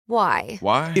Why?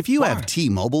 Why? If you have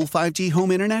T-Mobile 5G home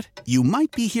internet, you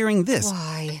might be hearing this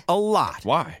Why? a lot.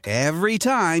 Why? Every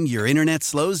time your internet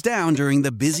slows down during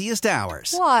the busiest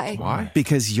hours. Why? Why?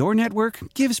 Because your network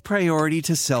gives priority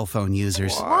to cell phone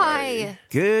users. Why?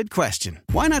 Good question.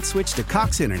 Why not switch to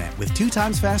Cox Internet with 2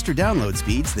 times faster download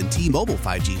speeds than T-Mobile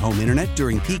 5G home internet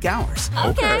during peak hours?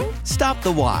 Okay. Stop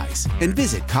the whys and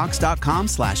visit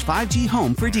cox.com/5G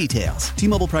home for details.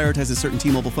 T-Mobile prioritizes certain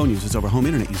T-Mobile phone users over home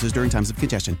internet users during times of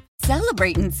congestion.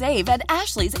 Celebrate and save at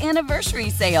Ashley's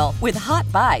Anniversary Sale. With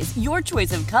Hot Buys, your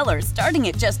choice of colors starting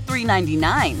at just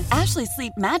 $3.99. Ashley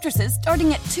Sleep mattresses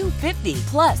starting at $2.50.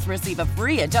 Plus, receive a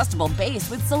free adjustable base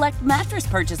with select mattress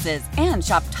purchases. And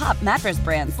shop top mattress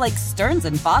brands like Stearns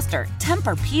 & Foster,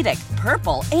 Tempur-Pedic,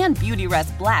 Purple, and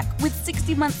Beautyrest Black with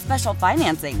 60-month special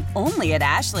financing. Only at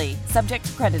Ashley. Subject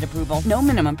to credit approval. No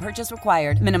minimum purchase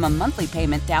required. Minimum monthly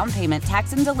payment, down payment,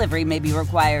 tax, and delivery may be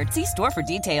required. See store for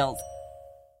details.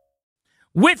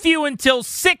 With you until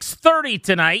 6:30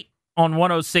 tonight on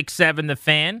 106.7 The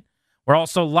Fan. We're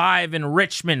also live in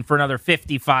Richmond for another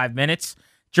 55 minutes.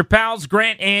 It's your pals,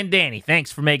 Grant and Danny.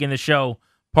 Thanks for making the show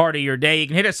part of your day. You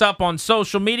can hit us up on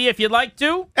social media if you'd like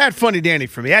to. At Funny Danny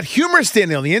for me. At Humorous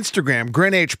Danny on the Instagram.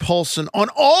 Grant H. Paulson on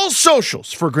all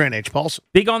socials for Grant H. Paulson.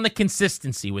 Big on the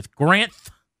consistency with Grant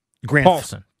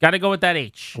Paulson. Got to go with that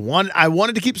H. I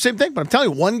wanted to keep the same thing, but I'm telling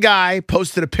you, one guy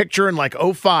posted a picture in like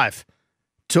 05.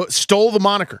 Stole the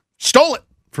moniker. Stole it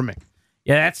from me.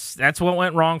 Yeah, that's what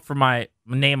went wrong for my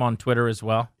name on Twitter as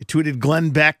well. He tweeted Glenn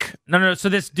Beck. No. So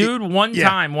this dude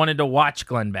time wanted to watch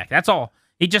Glenn Beck. That's all.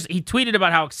 He tweeted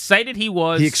about how excited he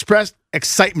was. He expressed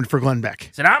excitement for Glenn Beck.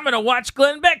 Said, I'm going to watch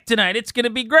Glenn Beck tonight. It's going to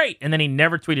be great. And then he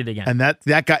never tweeted again. And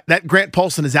that Grant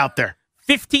Paulson is out there.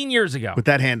 15 years ago. With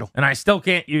that handle. And I still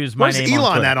can't use my name on Twitter.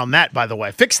 Where's Elon at on that, by the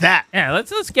way? Fix that. Yeah,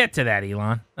 let's get to that,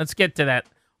 Elon. Let's get to that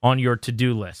on your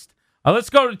to-do list.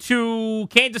 Let's go to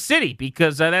Kansas City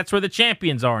because that's where the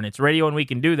champions are, and it's radio, and we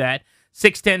can do that.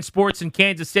 610 Sports in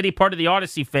Kansas City, part of the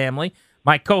Odyssey family.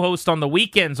 My co-host on the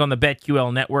weekends on the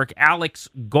BetQL network, Alex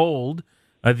Gold,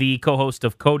 the co-host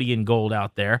of Cody and Gold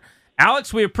out there.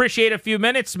 Alex, we appreciate a few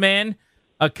minutes, man.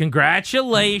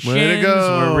 Congratulations. Way to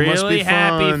go. We're really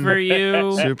happy for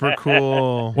you. Super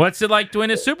cool. What's it like to win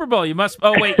a Super Bowl? You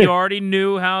already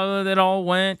knew how that all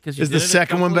went. Is the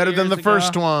second one better than the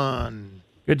first one?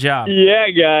 Good job. Yeah,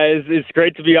 guys, it's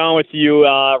great to be on with you.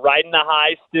 Riding the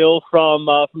high still from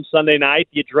Sunday night.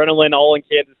 The adrenaline all in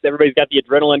Kansas. Everybody's got the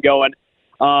adrenaline going.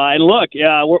 And look,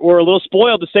 we're a little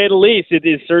spoiled to say the least. It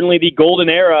is certainly the golden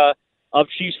era of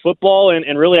Chiefs football,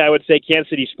 and really I would say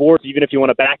Kansas City sports, even if you want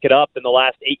to back it up in the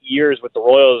last 8 years with the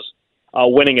Royals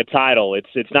winning a title.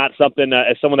 It's not something,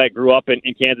 as someone that grew up in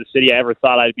Kansas City, I ever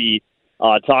thought I'd be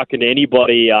talking to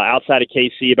anybody outside of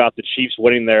KC about the Chiefs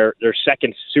winning their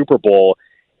second Super Bowl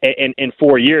in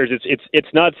 4 years.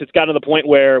 It's nuts. It's gotten to the point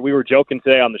where we were joking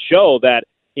today on the show that,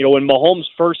 when Mahomes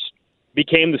first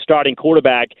became the starting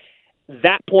quarterback,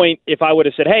 that point, if I would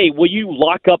have said, hey, will you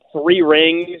lock up 3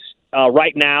 rings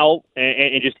right now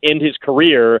and just end his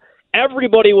career,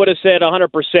 everybody would have said 100%,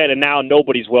 and now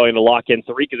nobody's willing to lock in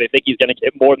 3 because they think he's going to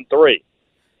get more than 3.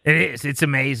 It is. It's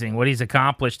amazing what he's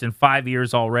accomplished in 5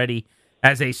 years already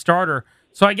as a starter.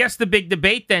 So I guess the big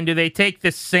debate then, do they take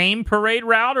the same parade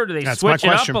route or do they switch it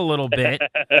up a little bit?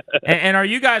 and are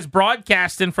you guys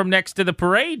broadcasting from next to the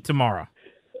parade tomorrow?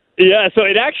 Yeah, so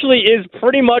it actually is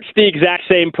pretty much the exact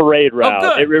same parade route.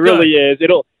 Oh, good, it really is.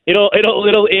 It'll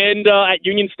end at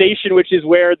Union Station, which is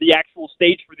where the actual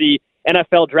stage for the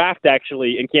NFL draft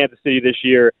actually in Kansas City this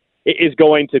year is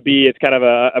going to be. It's kind of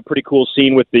a pretty cool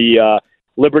scene with the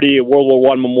Liberty World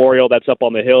War I memorial that's up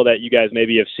on the hill that you guys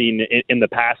maybe have seen in the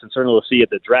past and certainly will see at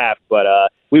the draft. But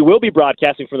we will be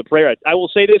broadcasting from the parade. I will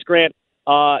say this, Grant,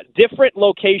 different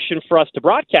location for us to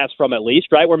broadcast from at least,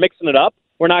 right? We're mixing it up.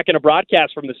 We're not going to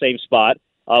broadcast from the same spot.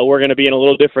 We're going to be in a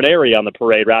little different area on the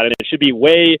parade route, and it should be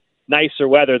way nicer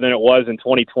weather than it was in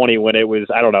 2020 when it was,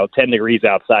 10 degrees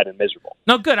outside and miserable.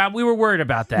 No, good. We were worried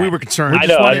about that. We were concerned. We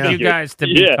just wanted you guys to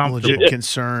be comfortable. Legit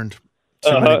concerned.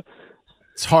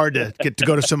 It's hard to get to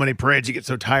go to so many parades. You get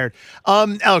so tired.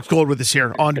 Alex Gold with us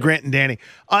here on Grant and Danny.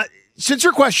 Since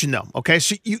your question, though, okay,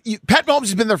 so you Pat Mahomes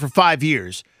has been there for 5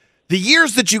 years. The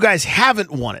years that you guys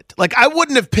haven't won it, like I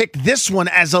wouldn't have picked this one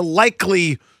as a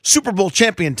likely Super Bowl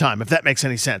champion time, if that makes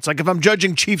any sense. Like if I'm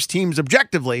judging Chiefs teams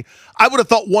objectively, I would have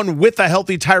thought one with a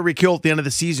healthy Tyreek Hill at the end of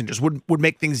the season just would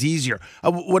make things easier. I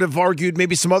would have argued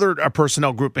maybe some other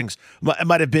personnel groupings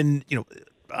might have been,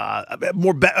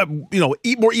 more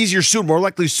easier suited, more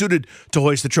likely suited to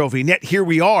hoist the trophy. And yet here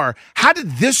we are. How did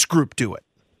this group do it?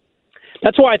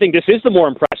 That's why I think this is the more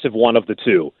impressive one of the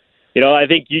two. I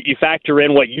think you factor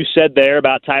in what you said there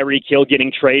about Tyreek Hill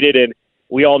getting traded, and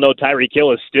we all know Tyreek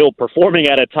Hill is still performing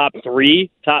at a top 3,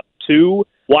 top 2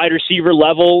 wide receiver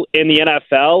level in the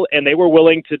NFL, and they were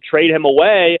willing to trade him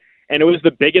away, and it was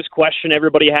the biggest question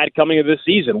everybody had coming into this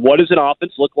season. What does an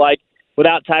offense look like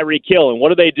without Tyreek Hill? And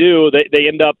what do? They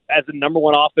end up as the number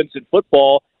 1 offense in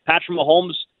football. Patrick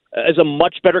Mahomes is a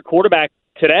much better quarterback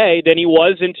today than he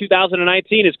was in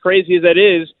 2019, as crazy as that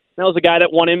is. That was a guy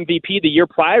that won MVP the year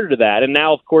prior to that, and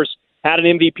now, of course, had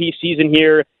an MVP season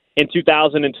here in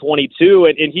 2022,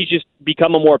 and he's just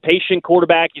become a more patient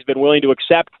quarterback. He's been willing to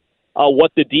accept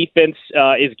what the defense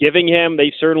is giving him.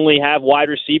 They certainly have wide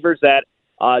receivers that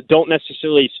don't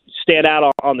necessarily stand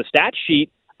out on the stat sheet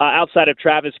outside of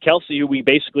Travis Kelce, who we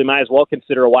basically might as well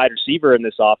consider a wide receiver in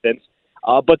this offense.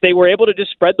 But they were able to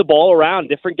just spread the ball around.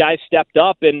 Different guys stepped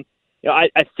up, and I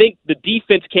think the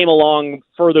defense came along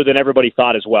further than everybody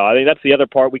thought as well. I think that's the other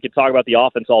part. We could talk about the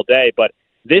offense all day, but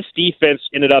this defense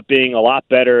ended up being a lot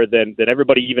better than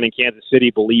everybody even in Kansas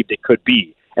City believed it could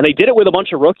be. And they did it with a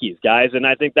bunch of rookies, guys, and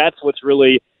I think that's what's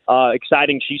really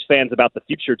exciting Chiefs fans about the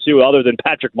future, too, other than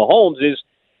Patrick Mahomes, is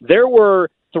there were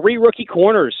 3 rookie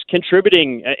corners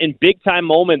contributing in big-time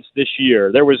moments this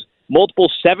year. There was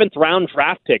multiple 7th-round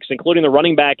draft picks, including the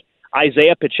running back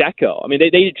Isaiah Pacheco. I mean,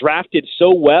 they drafted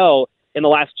so well in the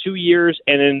last 2 years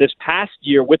and in this past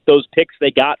year with those picks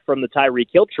they got from the Tyreek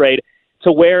Hill trade,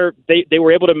 to where they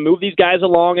were able to move these guys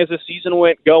along as the season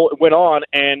went on,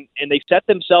 and they set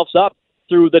themselves up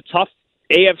through the tough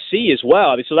AFC as well.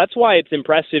 I mean, so that's why it's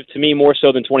impressive to me more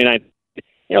so than 2019.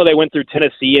 They went through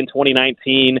Tennessee in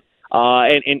 2019,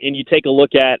 and you take a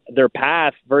look at their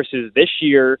path versus this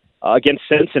year against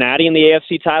Cincinnati in the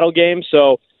AFC title game.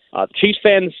 So Chiefs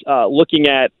fans looking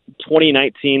at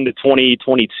 2019 to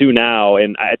 2022 now,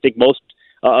 and I think most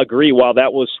agree, while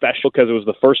that was special because it was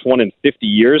the first one in 50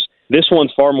 years, this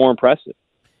one's far more impressive.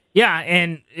 Yeah,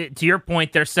 and to your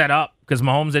point, they're set up because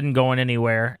Mahomes isn't going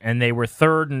anywhere, and they were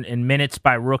 3rd in minutes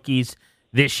by rookies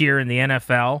this year in the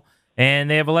NFL, and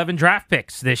they have 11 draft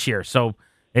picks this year. So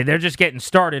they're just getting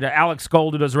started. Alex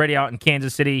Gold, who does radio out in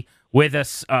Kansas City with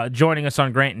us, joining us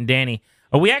on Grant and Danny.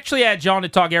 We actually had John to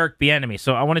talk Eric Bieniemy,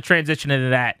 so I want to transition into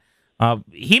that.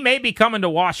 He may be coming to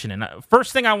Washington.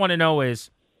 First thing I want to know is,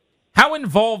 how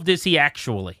involved is he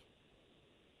actually?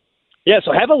 Yeah,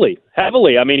 so heavily.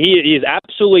 I mean, he is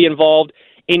absolutely involved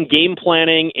in game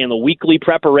planning and the weekly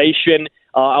preparation.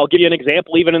 I'll give you an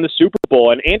example, even in the Super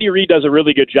Bowl. And Andy Reid does a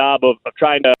really good job of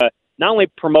trying to not only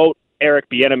promote Eric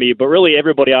Bieniemy, but really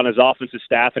everybody on his offensive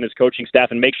staff and his coaching staff,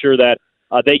 and make sure that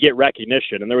they get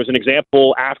recognition. And there was an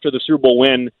example after the Super Bowl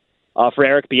win for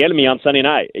Eric Bieniemy on Sunday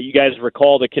night. You guys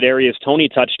recall the Kadarius Toney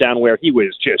touchdown where he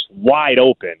was just wide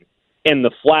open in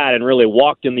the flat and really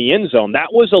walked in the end zone.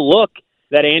 That was a look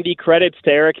that Andy credits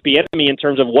to Eric Bieniemy in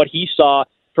terms of what he saw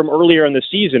from earlier in the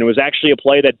season. It was actually a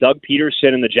play that Doug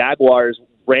Peterson and the Jaguars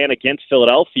ran against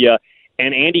Philadelphia,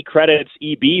 and Andy credits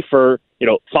EB for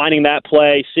finding that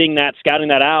play, seeing that, scouting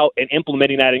that out, and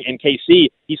implementing that in KC.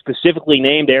 He specifically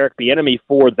named Eric Bieniemy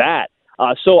for that.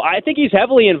 So I think he's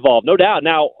heavily involved, no doubt.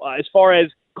 Now, as far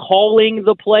as calling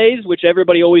the plays, which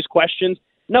everybody always questions,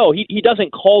 no, he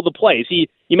doesn't call the plays.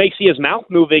 You may see his mouth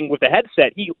moving with the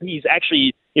headset. He's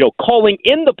actually calling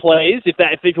in the plays if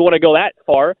you want to go that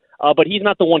far. But he's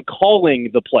not the one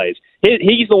calling the plays.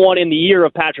 He's the one in the ear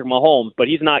of Patrick Mahomes, but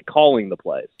he's not calling the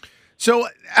plays. So,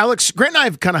 Alex, Grant and I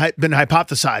have kind of been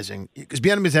hypothesizing, because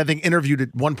Bieniemy's, I think, interviewed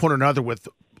at one point or another with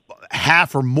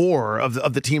half or more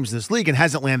of the teams in this league and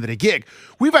hasn't landed a gig.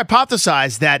 We've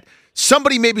hypothesized that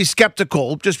somebody may be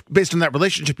skeptical, just based on that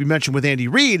relationship you mentioned with Andy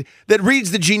Reid, that Reid's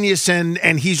the genius and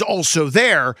he's also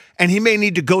there, and he may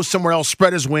need to go somewhere else,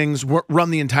 spread his wings,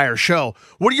 run the entire show.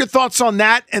 What are your thoughts on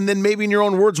that? And then maybe in your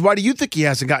own words, why do you think he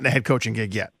hasn't gotten a head coaching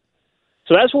gig yet?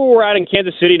 So that's where we're at in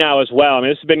Kansas City now as well. I mean,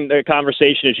 this has been a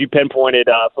conversation, as you pinpointed,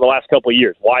 for the last couple of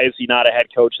years. Why is he not a head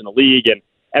coach in the league? And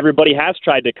everybody has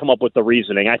tried to come up with the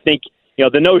reasoning. I think,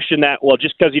 the notion that, well,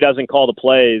 just because he doesn't call the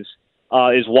plays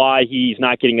is why he's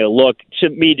not getting a look, to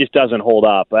me, just doesn't hold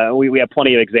up. We have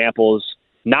plenty of examples,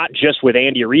 not just with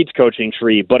Andy Reid's coaching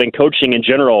tree, but in coaching in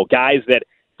general, guys that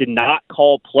did not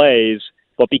call plays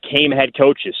but became head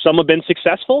coaches. Some have been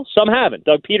successful, some haven't.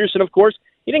 Doug Peterson, of course,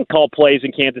 he didn't call plays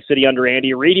in Kansas City under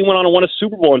Andy Reid. He went on and won a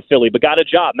Super Bowl in Philly, but got a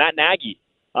job. Matt Nagy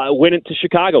went into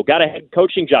Chicago, got a head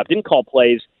coaching job, didn't call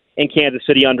plays in Kansas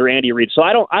City under Andy Reid. So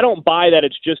I don't buy that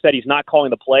it's just that he's not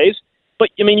calling the plays. But,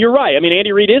 I mean, you're right. I mean,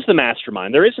 Andy Reid is the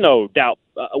mastermind. There is no doubt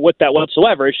with that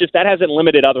whatsoever. It's just that hasn't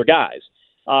limited other guys.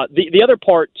 The other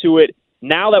part to it,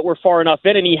 now that we're far enough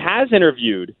in, and he has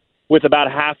interviewed with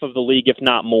about half of the league, if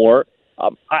not more,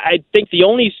 I think the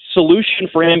only solution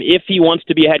for him, if he wants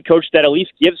to be a head coach, that at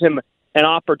least gives him an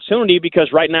opportunity, because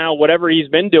right now whatever he's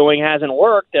been doing hasn't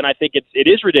worked, and I think it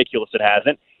is ridiculous it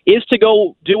hasn't, is to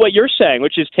go do what you're saying,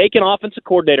 which is take an offensive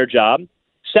coordinator job,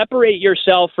 separate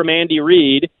yourself from Andy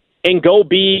Reid, and go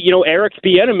be, Eric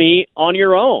Bieniemy on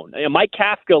your own. Mike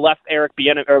Kafka left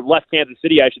left Kansas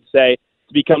City, I should say,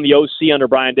 to become the OC under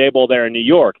Brian Daboll there in New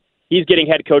York. He's getting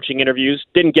head coaching interviews,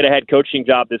 didn't get a head coaching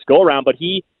job this go-around, but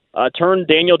he turned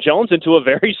Daniel Jones into a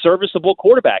very serviceable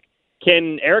quarterback.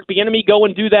 Can Eric Bieniemy go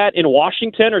and do that in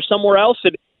Washington or somewhere else?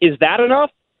 And is that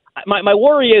enough? My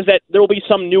worry is that there will be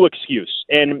some new excuse.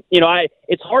 And,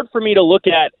 it's hard for me to look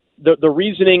at the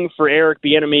reasoning for Eric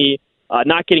Bieniemy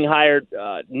not getting hired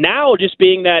now, just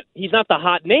being that he's not the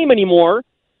hot name anymore.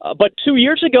 But 2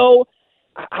 years ago,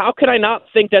 how could I not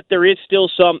think that there is still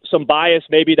some bias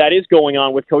maybe that is going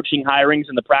on with coaching hirings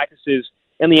and the practices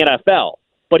in the NFL?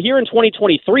 But here in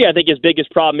 2023, I think his biggest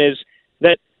problem is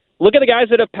that look at the guys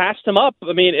that have passed him up.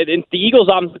 I mean, if the Eagles'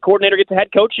 offensive coordinator gets a head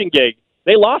coaching gig,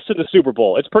 they lost in the Super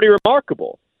Bowl. It's pretty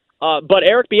remarkable. But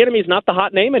Eric Bieniemy is not the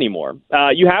hot name anymore.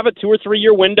 You have a 2 or 3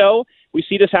 year window. We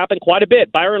see this happen quite a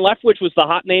bit. Byron Leftwich was the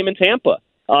hot name in Tampa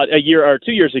a year or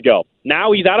 2 years ago.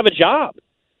 Now he's out of a job.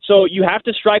 So you have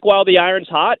to strike while the iron's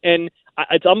hot, and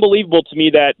it's unbelievable to me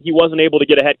that he wasn't able to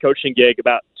get a head coaching gig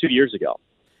about 2 years ago.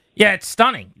 Yeah, it's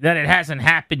stunning that it hasn't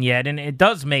happened yet, and it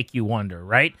does make you wonder,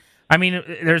 right? I mean,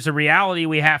 there's a reality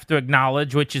we have to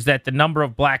acknowledge, which is that the number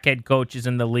of black head coaches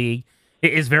in the league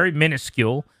is very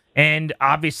minuscule. And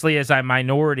obviously, as a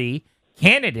minority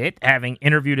candidate, having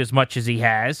interviewed as much as he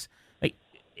has,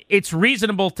 it's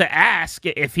reasonable to ask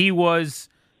if he was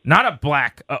not a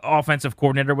black offensive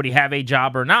coordinator, would he have a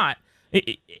job or not?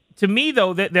 To me,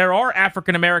 though, that there are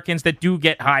African Americans that do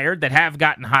get hired, that have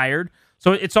gotten hired.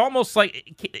 So it's almost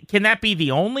like, can that be the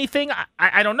only thing?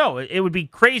 I don't know. It would be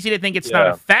crazy to think it's not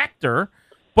a factor.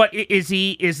 But is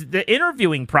the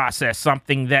interviewing process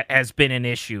something that has been an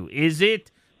issue? Is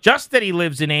it just that he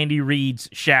lives in Andy Reid's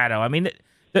shadow? I mean,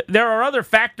 there are other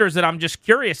factors that I'm just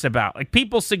curious about. Like,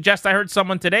 people suggest, I heard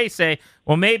someone today say,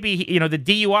 well, maybe, the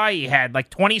DUI he had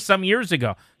like 20-some years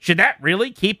ago, should that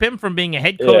really keep him from being a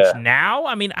head coach now?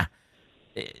 I mean,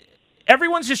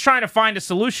 everyone's just trying to find a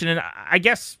solution, and I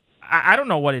guess I don't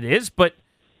know what it is, but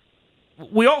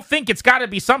we all think it's got to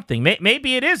be something.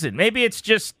 Maybe it isn't. Maybe it's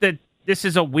just that this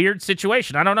is a weird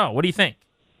situation. I don't know. What do you think?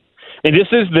 And this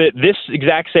is this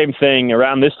exact same thing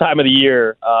around this time of the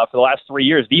year for the last 3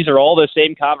 years. These are all the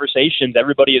same conversations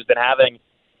everybody has been having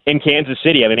in Kansas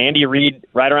City. I mean, Andy Reid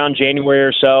right around January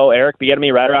or so, Eric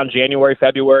Bieniemy right around January,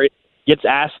 February, gets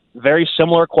asked very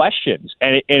similar questions.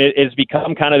 And it has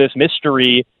become kind of this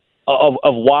mystery of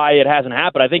why it hasn't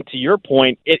happened. I think, to your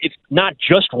point, it's not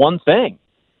just one thing.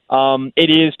 It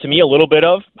is, to me, a little bit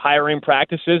of hiring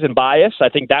practices and bias. I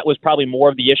think that was probably more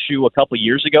of the issue a couple of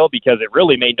years ago, because it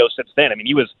really made no sense then. I mean,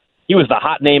 he was the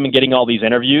hot name in getting all these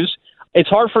interviews. It's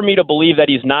hard for me to believe that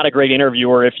he's not a great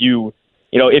interviewer if you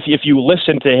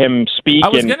listen to him speak. I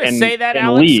was going to say that,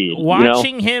 Alex. Lead,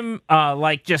 watching him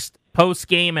just post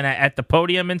game and at the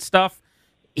podium and stuff,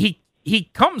 he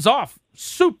comes off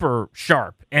super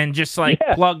sharp and just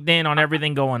plugged in on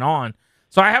everything going on.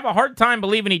 So I have a hard time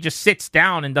believing he just sits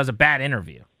down and does a bad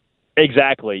interview.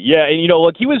 Exactly. Yeah, and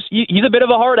look, he's a bit of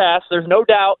a hard ass. There's no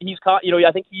doubt he's caught.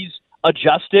 I think he's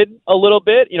adjusted a little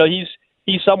bit.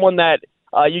 He's someone that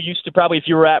you used to probably, if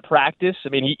you were at practice, I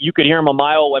mean, you could hear him a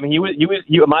mile. I mean, he was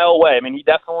a mile away. I mean, he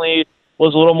definitely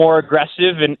was a little more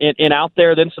aggressive and out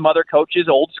there than some other coaches,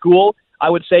 old school. I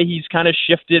would say he's kind of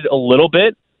shifted a little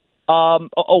bit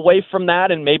away from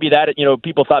that, and maybe that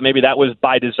people thought maybe that was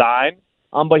by design.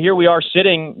 But here we are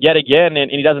sitting yet again,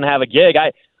 and he doesn't have a gig.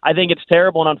 I think it's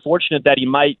terrible and unfortunate that he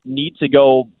might need to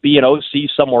go be an OC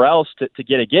somewhere else to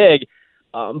get a gig.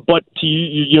 But to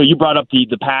you brought up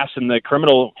the past and the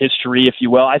criminal history, if you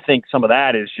will. I think some of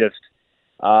that is just,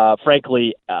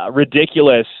 frankly,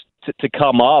 ridiculous to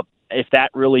come up. If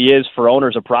that really is for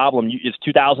owners a problem,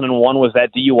 2001 was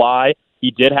that DUI.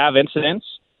 He did have incidents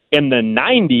in the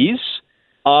 90s,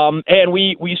 and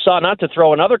we saw, not to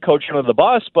throw another coach under the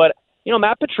bus, but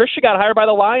Matt Patricia got hired by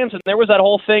the Lions, and there was that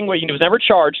whole thing where he was never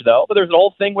charged, though, but there was a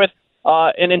whole thing with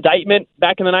an indictment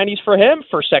back in the 90s for him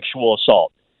for sexual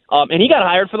assault. And he got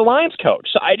hired for the Lions coach.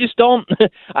 So I just don't,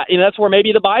 that's where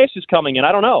maybe the bias is coming in.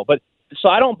 I don't know. But so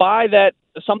I don't buy that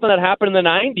something that happened in the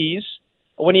 90s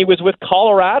when he was with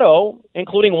Colorado,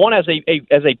 including one as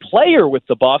a player with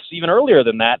the Buffs, even earlier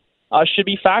than that, should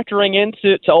be factoring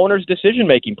into owners'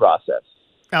 decision-making process.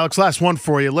 Alex, last one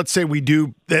for you. Let's say we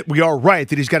are right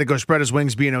that he's got to go spread his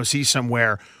wings, be an OC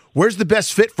somewhere. Where's the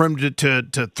best fit for him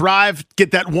to thrive,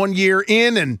 get that 1 year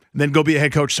in, and then go be a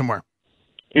head coach somewhere?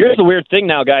 Here's the weird thing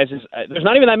now, guys, is there's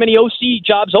not even that many OC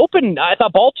jobs open. I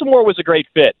thought Baltimore was a great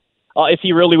fit if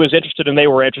he really was interested and they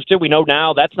were interested. We know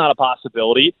now that's not a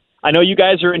possibility. I know you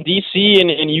guys are in D.C.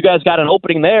 and you guys got an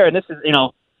opening there, and this is,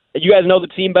 you guys know the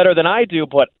team better than I do,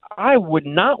 but I would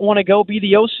not want to go be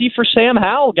the OC for Sam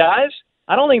Howell, guys.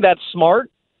 I don't think that's smart.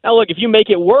 Now, look, if you make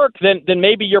it work, then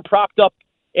maybe you're propped up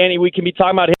and we can be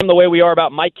talking about him the way we are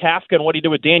about Mike Kafka and what he did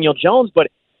with Daniel Jones, but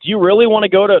do you really want to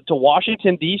go to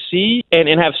Washington, D.C. and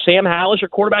have Sam Howell as your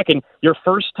quarterback and your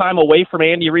first time away from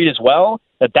Andy Reid as well?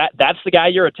 That's the guy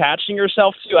you're attaching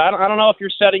yourself to? I don't know if you're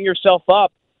setting yourself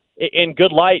up in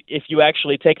good light if you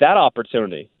actually take that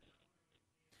opportunity.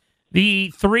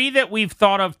 The three that we've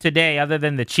thought of today, other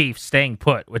than the Chiefs staying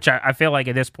put, which I feel like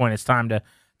at this point it's time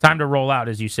to roll out,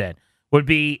 as you said, would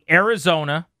be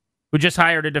Arizona, who just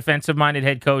hired a defensive-minded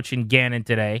head coach in Gannon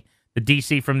today, the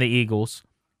DC from the Eagles.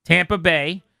 Tampa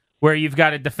Bay, where you've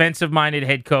got a defensive-minded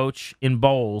head coach in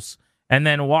Bowles, and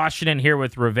then Washington here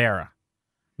with Rivera.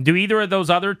 Do either of those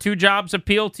other two jobs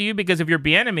appeal to you? Because if you're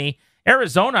Bieniemy,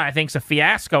 Arizona, I think, is a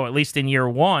fiasco, at least in year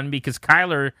one, because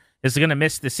Kyler is going to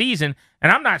miss the season,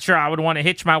 and I'm not sure I would want to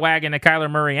hitch my wagon to Kyler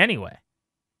Murray anyway.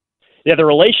 Yeah, the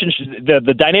relationship,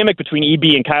 the dynamic between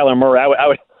EB and Kyler Murray,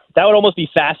 that would almost be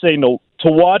fascinating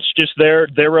to watch, just their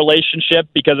relationship,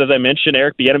 because as I mentioned,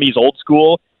 Eric Bieniemy's old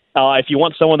school. If you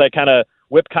want someone that kind of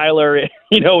whip Kyler,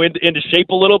 into shape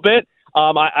a little bit,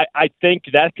 I think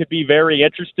that could be very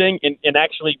interesting, and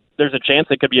actually, there's a chance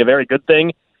it could be a very good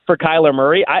thing for Kyler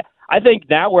Murray. I think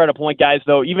now we're at a point, guys,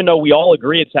 though, even though we all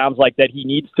agree it sounds like that he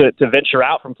needs to venture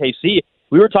out from KC.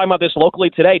 We were talking about this locally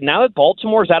today. Now that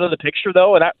Baltimore's out of the picture,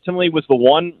 though, and that to me was the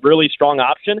one really strong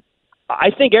option, I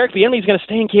think Eric Bieniemy is going to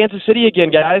stay in Kansas City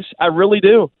again, guys. I really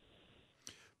do.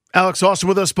 Alex Austin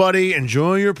with us, buddy.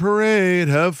 Enjoy your parade.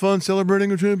 Have fun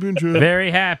celebrating a championship.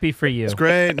 Very happy for you. It's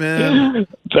great, man.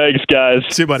 Thanks, guys.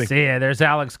 See you, buddy. See ya. There's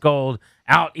Alex Gold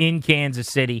out in Kansas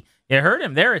City. You heard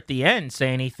him there at the end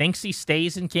saying he thinks he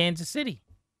stays in Kansas City.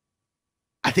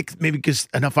 I think maybe because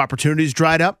enough opportunities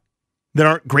dried up that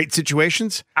aren't great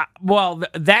situations.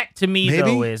 That to me, maybe?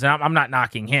 though, is, and I'm not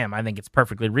knocking him. I think it's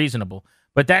perfectly reasonable.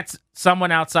 But that's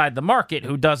someone outside the market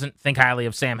who doesn't think highly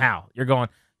of Sam Howell.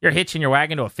 You're hitching your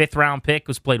wagon to a fifth-round pick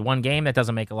who's played one game. That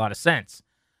doesn't make a lot of sense.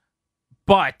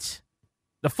 But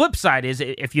the flip side is,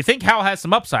 if you think Howell has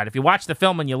some upside, if you watch the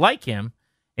film and you like him,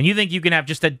 and you think you can have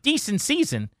just a decent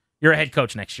season, you're a head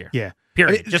coach next year. Yeah.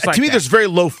 Period. Just like to me, that. there's very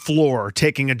low floor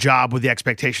taking a job where the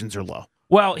expectations are low.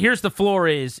 Well, here's the floor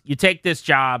is you take this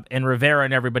job and Rivera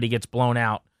and everybody gets blown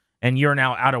out and you're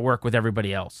now out of work with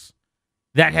everybody else.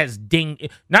 That has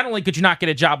not only could you not get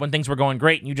a job when things were going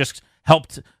great and you just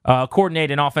helped coordinate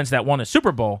an offense that won a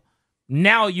Super Bowl,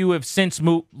 now you have since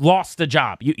lost the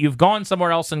job. You've gone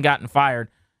somewhere else and gotten fired.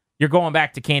 You're going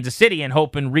back to Kansas City and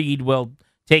hoping Reid will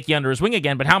take you under his wing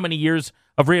again. But how many years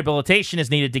of rehabilitation is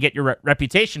needed to get your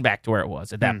reputation back to where it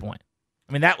was at that point?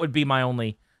 I mean, that would be my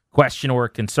only question or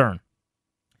concern.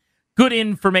 Good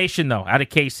information, though, out of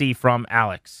KC from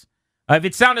Alex. If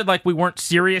it sounded like we weren't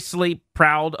seriously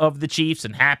proud of the Chiefs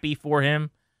and happy for him,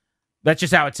 that's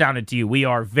just how it sounded to you. We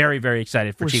are very, very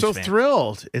excited for Chiefs fans. We're so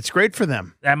thrilled. It's great for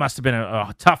them. That must have been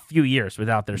a tough few years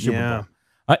without their Super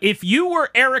Bowl. If you were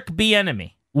Eric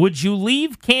Bieniemy, would you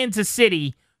leave Kansas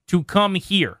City to come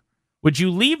here? Would you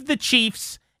leave the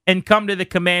Chiefs and come to the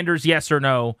Commanders, yes or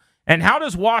no? And how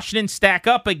does Washington stack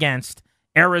up against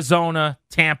Arizona,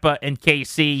 Tampa, and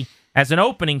KC as an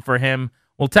opening for him?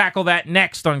 We'll tackle that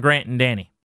next on Grant and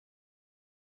Danny.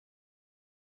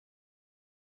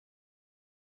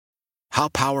 How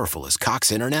powerful is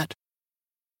Cox Internet?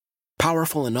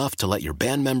 Powerful enough to let your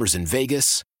band members in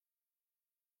Vegas,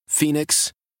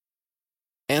 Phoenix,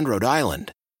 and Rhode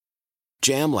Island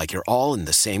jam like you're all in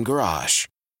the same garage.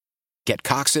 Get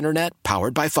Cox Internet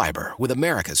powered by fiber with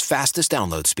America's fastest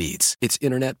download speeds. It's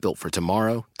internet built for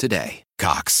tomorrow, today.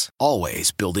 Cox,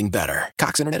 always building better.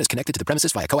 Cox Internet is connected to the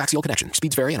premises via coaxial connection.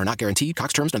 Speeds vary and are not guaranteed.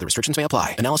 Cox terms and other restrictions may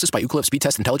apply. Analysis by Ookla Speed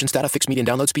Test Intelligence Data. Fixed median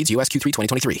download speeds. US Q3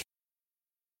 2023.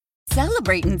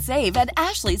 Celebrate and save at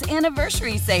Ashley's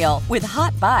Anniversary Sale. With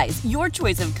Hot Buys, your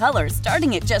choice of colors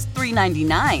starting at just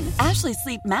 $3.99. Ashley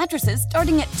Sleep mattresses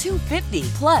starting at $2.50.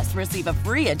 Plus, receive a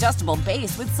free adjustable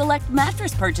base with select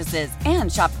mattress purchases.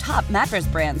 And shop top mattress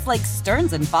brands like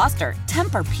Stearns & Foster,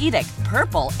 Tempur-Pedic,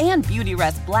 Purple, and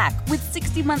Beautyrest Black with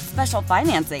 60-month special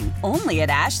financing. Only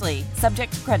at Ashley.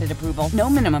 Subject to credit approval. No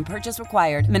minimum purchase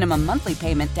required. Minimum monthly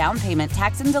payment, down payment,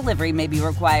 tax, and delivery may be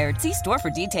required. See store for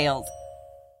details.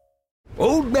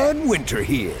 Old Man Winter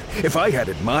here. If I had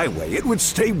it my way, it would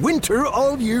stay winter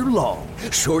all year long.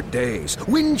 Short days,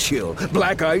 wind chill,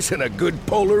 black ice, and a good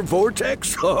polar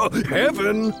vortex. Oh,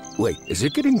 heaven! Wait, is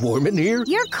it getting warm in here?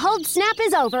 Your cold snap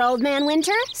is over, Old Man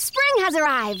Winter. Spring has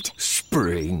arrived.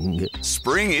 Spring.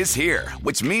 Spring is here,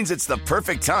 which means it's the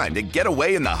perfect time to get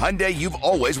away in the Hyundai you've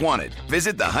always wanted.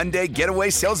 Visit the Hyundai Getaway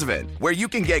Sales Event, where you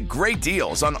can get great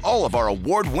deals on all of our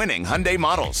award-winning Hyundai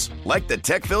models, like the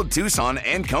tech-filled Tucson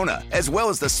and Kona, as well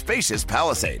as the spacious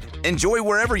Palisade. Enjoy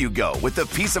wherever you go with the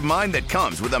peace of mind that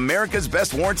comes with America's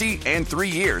best warranty and 3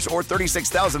 years or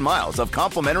 36,000 miles of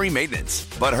complimentary maintenance.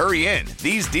 But hurry in,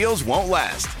 these deals won't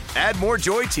last. Add more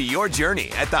joy to your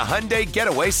journey at the Hyundai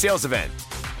Getaway Sales Event.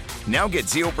 Now get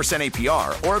 0% APR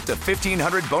or up to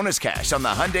 $1,500 bonus cash on the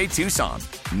Hyundai Tucson.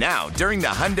 Now, during the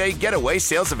Hyundai Getaway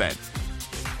Sales Event.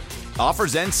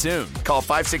 Offers end soon. Call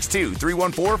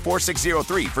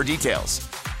 562-314-4603 for details.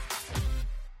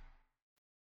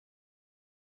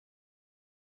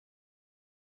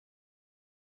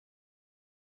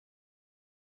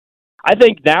 I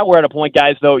think now we're at a point,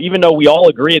 guys, though, even though we all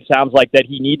agree it sounds like that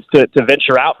he needs to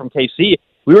venture out from KC.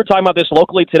 We were talking about this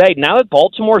locally today. Now that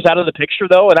Baltimore's out of the picture,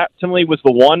 though, and that to me was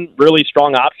the one really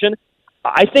strong option,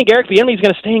 I think Eric Bieniemy is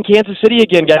going to stay in Kansas City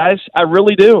again, guys. I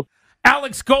really do.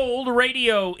 Alex Gold,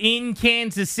 radio in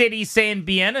Kansas City, saying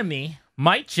Bieniemy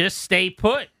might just stay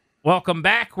put. Welcome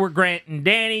back. We're Grant and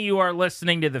Danny. You are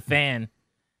listening to The Fan.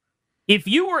 If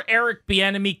you were Eric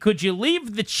Bieniemy, could you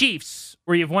leave the Chiefs,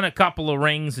 where you've won a couple of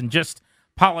rings and just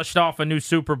polished off a new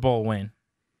Super Bowl win,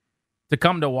 to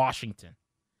come to Washington?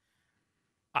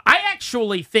 I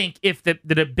actually think if the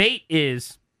debate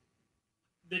is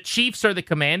the Chiefs or the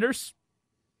Commanders,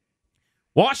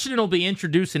 Washington will be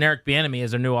introducing Eric Bieniemy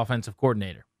as their new offensive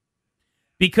coordinator.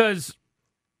 Because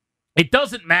it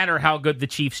doesn't matter how good the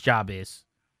Chiefs' job is.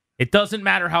 It doesn't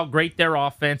matter how great their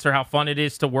offense or how fun it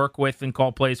is to work with and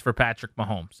call plays for Patrick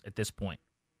Mahomes at this point.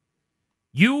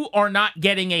 You are not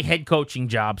getting a head coaching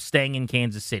job staying in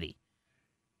Kansas City.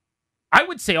 I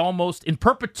would say almost in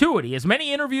perpetuity, as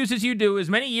many interviews as you do, as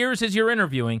many years as you're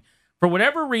interviewing, for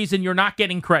whatever reason, you're not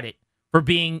getting credit for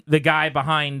being the guy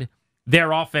behind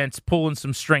their offense pulling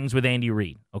some strings with Andy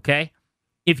Reid, okay?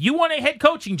 If you want a head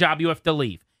coaching job, you have to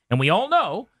leave. And we all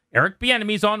know Eric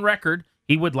Bieniemy's on record.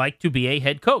 He would like to be a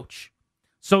head coach.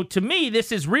 So to me,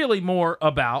 this is really more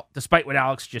about, despite what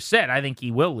Alex just said, I think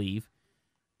he will leave,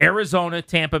 Arizona,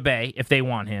 Tampa Bay, if they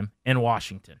want him, and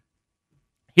Washington.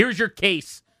 Here's your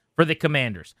case for the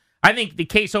Commanders. I think the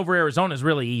case over Arizona is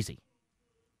really easy.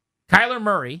 Kyler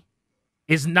Murray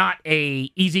is not a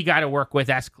easy guy to work with.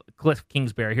 Ask Cliff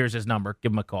Kingsbury. Here's his number.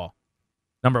 Give him a call.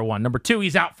 Number one. Number two,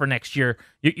 he's out for next year.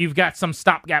 You've got some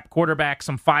stopgap quarterback,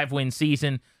 some 5-win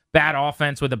season, bad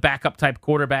offense with a backup-type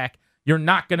quarterback. You're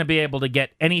not going to be able to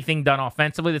get anything done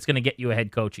offensively that's going to get you a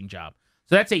head coaching job.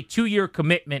 So that's a 2-year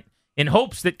commitment in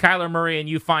hopes that Kyler Murray and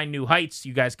you find new heights.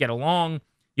 You guys get along.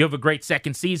 You have a great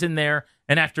second season there,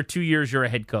 and after 2 years, you're a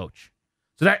head coach.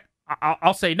 So that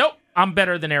I'll say, nope, I'm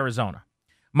better than Arizona.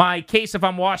 My case if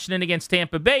I'm Washington against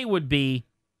Tampa Bay would be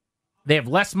they have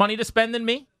less money to spend than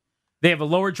me. They have a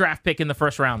lower draft pick in the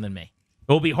first round than me.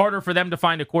 It will be harder for them to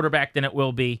find a quarterback than it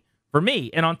will be for me.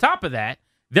 And on top of that,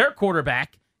 their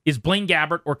quarterback is Blaine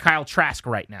Gabbert or Kyle Trask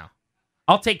right now.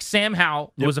 I'll take Sam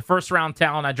Howell, who was a first-round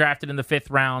talent I drafted in the 5th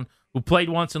round, who played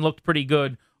once and looked pretty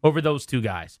good, over those two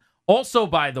guys. Also,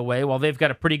 by the way, while they've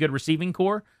got a pretty good receiving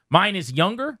core, mine is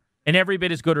younger and every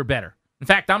bit as good or better. In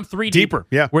fact, I'm 3 deeper,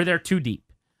 where they're 2 deep.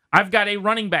 I've got a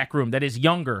running back room that is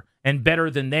younger and better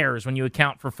than theirs when you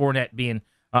account for Fournette being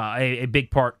a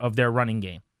big part of their running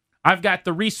game. I've got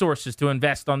the resources to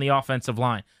invest on the offensive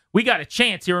line. We got a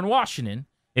chance here in Washington,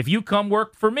 if you come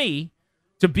work for me,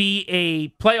 to be a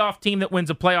playoff team that wins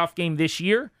a playoff game this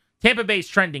year. Tampa Bay's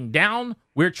trending down.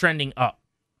 We're trending up.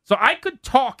 So I could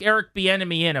talk Eric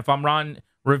Bieniemy in if I'm Ron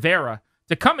Rivera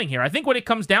to coming here. I think what it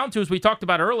comes down to, as we talked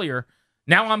about earlier,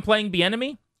 now I'm playing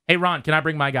Bieniemy. Hey, Ron, can I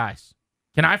bring my guys?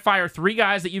 Can I fire 3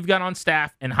 guys that you've got on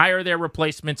staff and hire their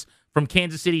replacements from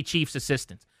Kansas City Chiefs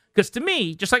assistants? Because to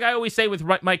me, just like I always say with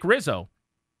Mike Rizzo,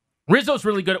 Rizzo's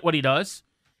really good at what he does.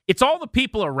 It's all the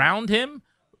people around him,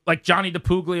 like Johnny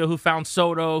DePuglia, who found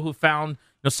Soto, who found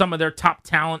some of their top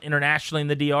talent internationally in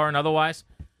the DR and otherwise,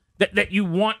 that you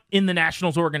want in the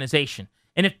Nationals organization.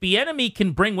 And if Bieniemy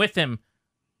can bring with him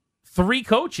 3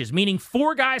 coaches, meaning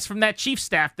 4 guys from that Chiefs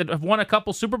staff that have won a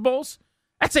couple Super Bowls,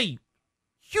 that's a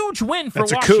huge win for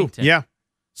Washington. That's a coup, yeah.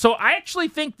 So I actually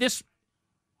think this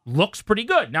looks pretty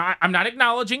good. Now, I'm not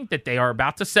acknowledging that they are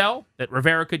about to sell, that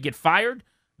Rivera could get fired.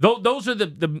 Those are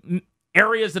the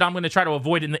areas that I'm going to try to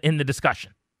avoid in the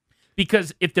discussion.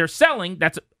 Because if they're selling,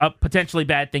 that's a potentially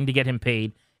bad thing to get him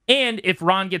paid. And if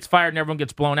Ron gets fired and everyone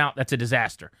gets blown out, that's a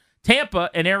disaster. Tampa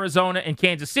and Arizona and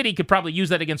Kansas City could probably use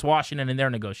that against Washington in their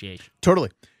negotiation. Totally.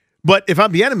 But if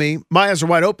I'm the enemy, my eyes are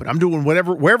wide open. I'm doing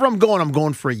wherever I'm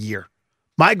going for a year.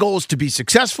 My goal is to be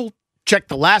successful, check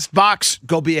the last box,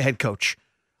 go be a head coach.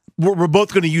 We're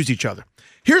both going to use each other.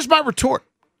 Here's my retort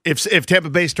if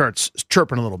Tampa Bay starts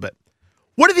chirping a little bit.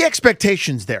 What are the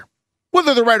expectations there?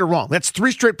 Whether they're right or wrong. That's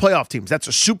 3 straight playoff teams. That's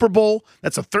a Super Bowl.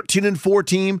 That's a 13-4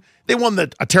 team. They won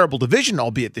a terrible division,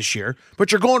 albeit this year.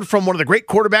 But you're going from one of the great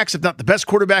quarterbacks, if not the best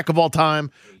quarterback of all time,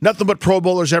 nothing but Pro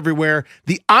Bowlers everywhere.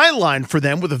 The eye line for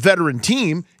them with a veteran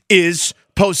team is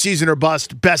postseason or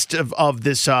bust, best of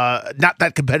this not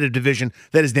that competitive division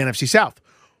that is the NFC South.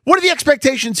 What are the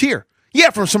expectations here? Yeah,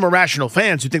 from some irrational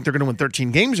fans who think they're going to win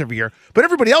 13 games every year, but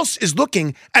everybody else is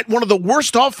looking at one of the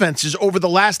worst offenses over the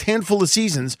last handful of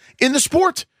seasons in the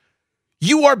sport.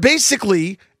 You are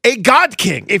basically a God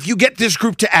king if you get this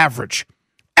group to average.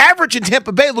 Average in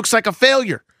Tampa Bay looks like a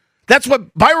failure. That's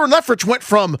what Byron Leftwich went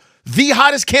from the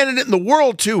hottest candidate in the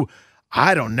world to,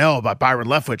 I don't know about Byron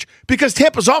Leftwich, because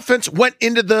Tampa's offense went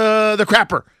into the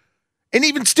crapper. And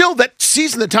even still, that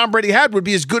season that Tom Brady had would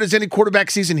be as good as any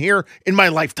quarterback season here in my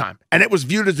lifetime. And it was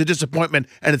viewed as a disappointment,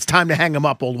 and it's time to hang him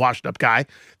up, old washed-up guy.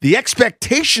 The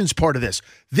expectations part of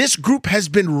this group has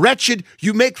been wretched.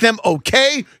 You make them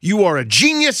okay. You are a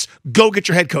genius. Go get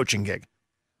your head coaching gig.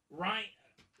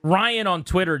 Ryan on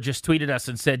Twitter just tweeted us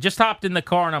and said, just hopped in the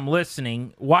car and I'm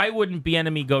listening. Why wouldn't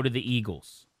Bieniemy go to the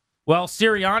Eagles? Well,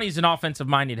 Sirianni's an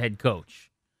offensive-minded head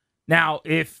coach. Now,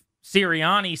 if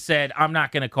Sirianni said, I'm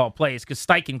not going to call plays, because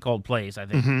Steichen called plays, I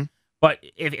think. Mm-hmm. But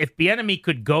if Bieniemy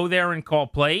could go there and call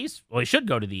plays, well, he should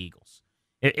go to the Eagles.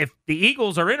 If the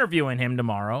Eagles are interviewing him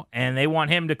tomorrow and they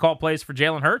want him to call plays for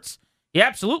Jalen Hurts, he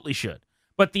absolutely should.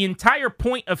 But the entire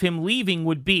point of him leaving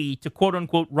would be to,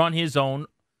 quote-unquote, run his own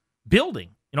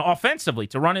building, offensively,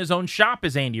 to run his own shop,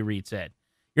 as Andy Reid said.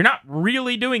 You're not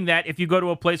really doing that if you go to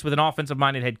a place with an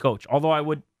offensive-minded head coach, although I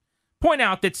would point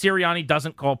out that Sirianni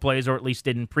doesn't call plays, or at least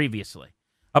didn't previously.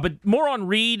 But more on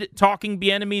Reid talking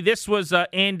Bieniemy. This was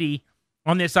Andy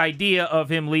on this idea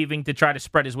of him leaving to try to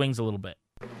spread his wings a little bit.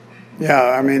 Yeah,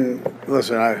 I mean,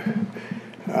 listen, Eric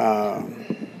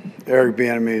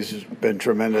Bieniemy has been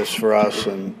tremendous for us,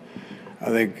 and I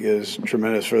think is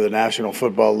tremendous for the National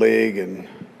Football League, and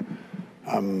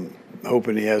I'm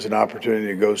hoping he has an opportunity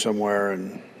to go somewhere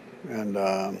and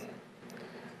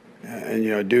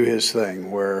do his thing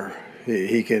where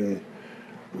he can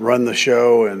run the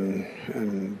show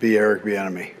and be Eric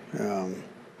Bieniemy. And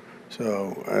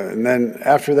then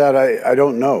after that, I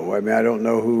don't know. I mean, I don't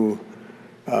know who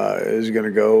is going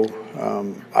to go.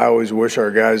 I always wish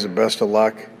our guys the best of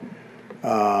luck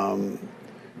and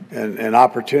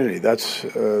opportunity. That's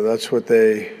what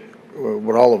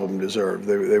all of them deserve.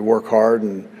 They work hard,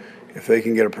 and if they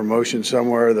can get a promotion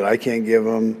somewhere that I can't give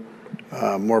them,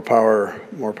 more power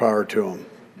to them.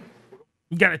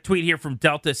 You got a tweet here from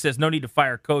Delta, says no need to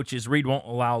fire coaches. Reid won't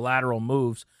allow lateral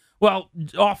moves. Well,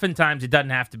 oftentimes it doesn't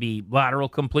have to be lateral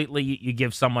completely. You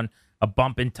give someone a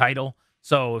bump in title.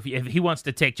 So if he wants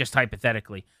to take, just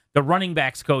hypothetically, the running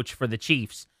backs coach for the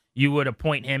Chiefs, you would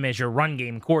appoint him as your run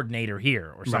game coordinator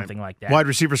here or something like that. Wide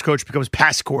receivers coach becomes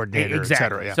pass coordinator, exactly. Et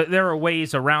cetera. Yeah. So there are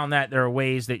ways around that. There are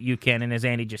ways that you can, and as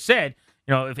Andy just said,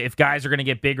 if guys are going to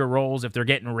get bigger roles, if they're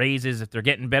getting raises, if they're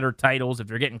getting better titles, if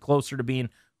they're getting closer to being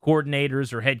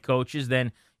coordinators or head coaches,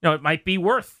 then it might be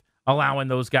worth allowing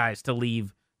those guys to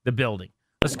leave the building.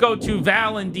 Let's go to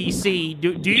Val in D.C.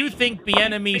 Do you think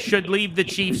Bieniemy should leave the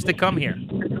Chiefs to come here?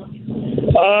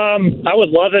 I would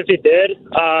love if he did,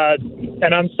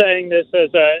 and I'm saying this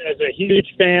as a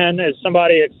huge fan, as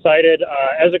somebody excited,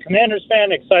 as a Commanders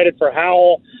fan, excited for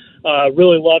Howell.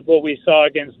 Really loved what we saw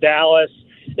against Dallas.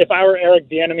 If I were Eric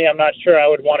Bieniemy, I'm not sure I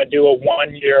would want to do a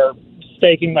 1-year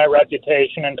staking my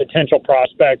reputation and potential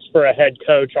prospects for a head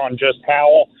coach on just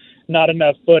Howell. Not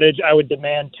enough footage. I would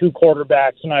demand 2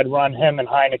 quarterbacks, and I'd run him and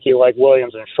Heineke like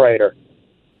Williams and Schrader.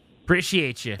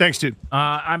 Appreciate you. Thanks, dude.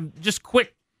 I'm just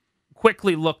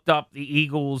quickly looked up the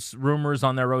Eagles' rumors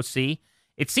on their OC.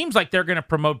 It seems like they're going to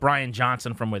promote Brian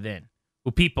Johnson from within,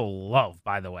 who people love,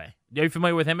 by the way. Are you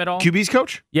familiar with him at all? QB's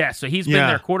coach? Yeah, so he's been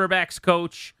their quarterback's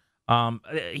coach.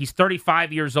 He's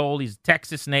 35 years old. He's a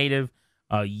Texas native,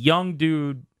 a young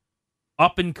dude,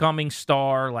 up-and-coming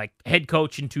star, like head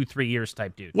coach in 2-3 years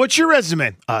type dude. What's your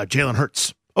resume? Jalen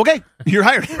Hurts. Okay, you're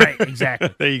hired. Right,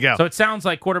 exactly. There you go. So it sounds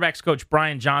like quarterback's coach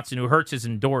Brian Johnson, who Hurts has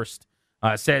endorsed,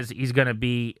 says he's going to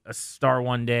be a star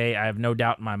one day. I have no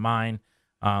doubt in my mind.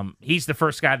 He's the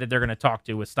first guy that they're going to talk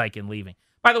to with Steichen leaving.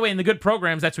 By the way, in the good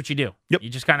programs, that's what you do. Yep. You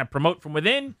just kind of promote from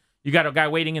within. You got a guy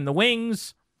waiting in the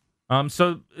wings.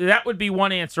 So that would be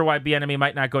one answer why Bieniemy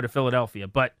might not go to Philadelphia.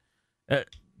 But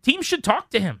teams should talk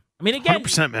to him. I mean, again,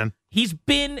 100%, man. He's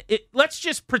been. Let's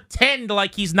just pretend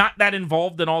like he's not that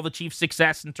involved in all the Chiefs'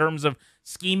 success in terms of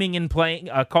scheming and playing,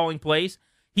 calling plays.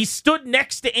 He stood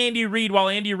next to Andy Reid while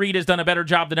Andy Reid has done a better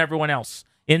job than everyone else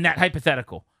in that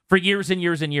hypothetical for years and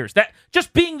years and years. That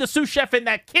just being the sous chef in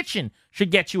that kitchen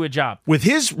should get you a job. With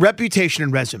his reputation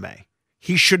and resume,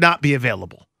 he should not be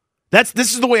available. This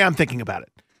is the way I'm thinking about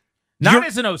it. Not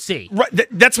as an OC. Right,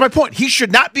 that's my point. He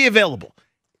should not be available.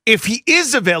 If he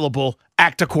is available,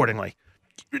 act accordingly.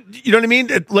 You know what I mean?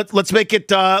 Let's make it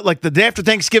like the day after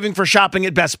Thanksgiving for shopping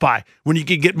at Best Buy when you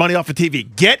can get money off of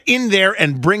TV. Get in there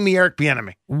and bring me Eric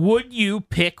Bieniemy. Would you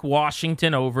pick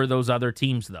Washington over those other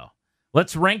teams, though?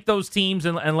 Let's rank those teams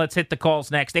and let's hit the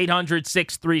calls next.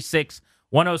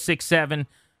 800-636-1067.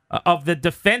 Of the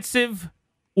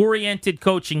defensive-oriented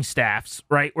coaching staffs,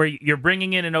 right, where you're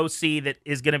bringing in an OC that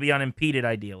is going to be unimpeded,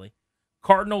 ideally.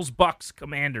 Cardinals, Bucks,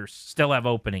 Commanders still have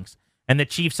openings. And the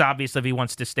Chiefs, obviously, if he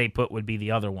wants to stay put, would be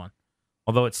the other one.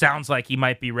 Although it sounds like he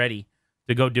might be ready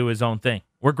to go do his own thing.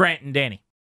 We're Grant and Danny.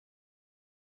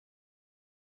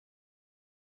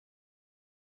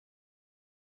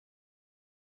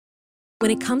 When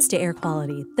it comes to air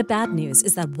quality, the bad news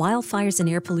is that wildfires and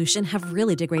air pollution have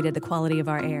really degraded the quality of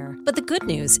our air. But the good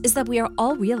news is that we are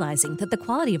all realizing that the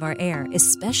quality of our air,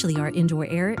 especially our indoor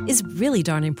air, is really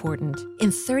darn important. In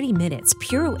 30 minutes,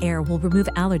 Puro Air will remove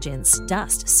allergens,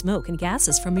 dust, smoke, and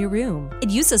gases from your room.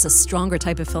 It uses a stronger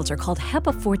type of filter called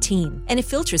HEPA 14, and it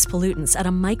filters pollutants at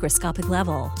a microscopic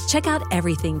level. Check out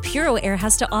everything Puro Air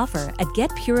has to offer at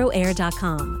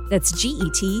getpuroair.com. That's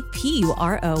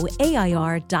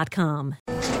GETPUROAIR.com.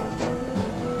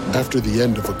 After the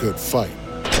end of a good fight,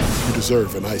 you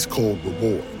deserve an ice-cold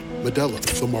reward. Modelo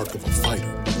is the mark of a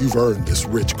fighter. You've earned this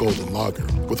rich golden lager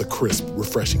with a crisp,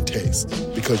 refreshing taste.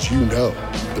 Because you know,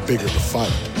 the bigger the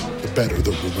fight, the better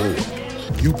the reward.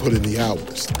 You put in the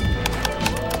hours,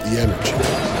 the energy,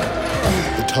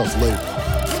 the tough labor.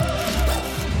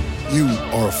 You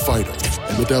are a fighter,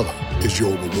 and Modelo is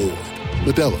your reward.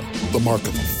 Modelo, the mark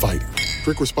of a fighter.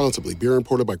 Drink responsibly. Beer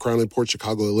imported by Crown Imports,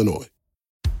 Chicago, Illinois.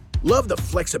 Love the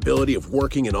flexibility of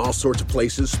working in all sorts of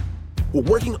places? Well,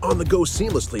 working on the go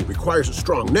seamlessly requires a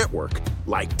strong network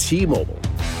like T-Mobile.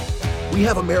 We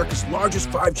have America's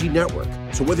largest 5G network,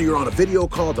 so whether you're on a video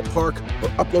call at the park or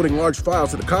uploading large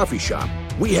files at the coffee shop,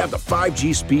 we have the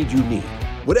 5G speed you need.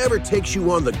 Whatever takes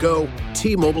you on the go,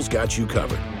 T-Mobile's got you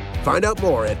covered. Find out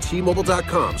more at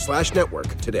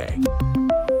T-Mobile.com/network today.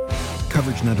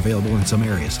 Coverage not available in some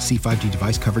areas. See 5G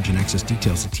device coverage and access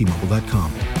details at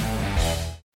T-Mobile.com.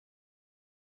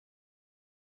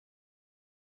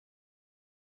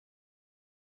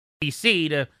 DC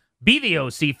to be the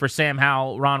OC for Sam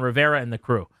Howell, Ron Rivera, and the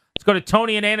crew. Let's go to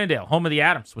Tony in Annandale, home of the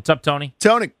Adams. What's up, Tony?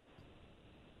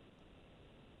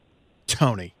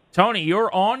 Tony,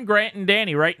 you're on Grant and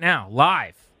Danny right now,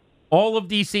 live. All of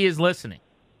DC is listening.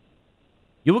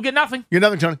 You will get nothing. You're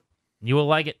nothing, Tony. You will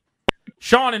like it.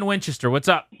 Sean in Winchester, what's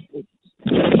up?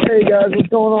 Hey, guys, what's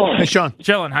going on? Hey, Sean.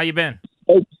 Chilling. How you been?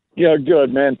 Hey, yeah,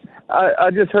 good, man.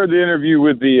 I just heard the interview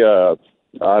with the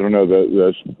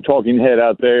the talking head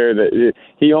out there. That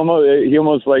he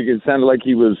almost like it sounded like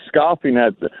he was scoffing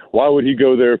at why would he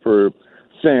go there for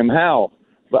Sam Howell?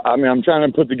 But I mean, I'm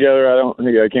trying to put together.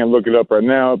 I can't look it up right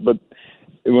now. But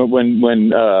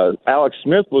when Alex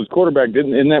Smith was quarterback,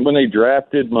 isn't that when they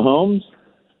drafted Mahomes?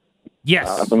 Yes,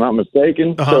 if I'm not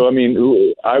mistaken. Uh-huh. So I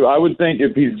mean, I would think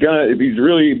if he's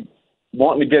really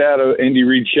wanting to get out of Andy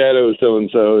Reid's shadow, so and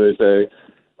so they say,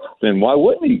 then why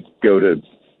wouldn't he go to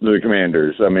the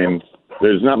Commanders? I mean,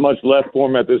 there's not much left for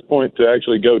him at this point to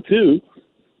actually go to.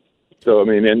 So, I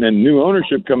mean, and then new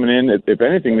ownership coming in, if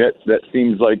anything, that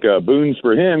seems like boons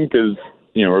for him because,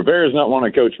 Rivera's not want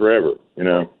to coach forever,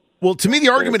 Well, to me, the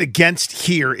argument against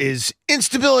here is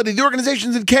instability. The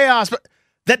organization's in chaos, but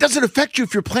that doesn't affect you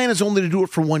if your plan is only to do it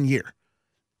for 1 year.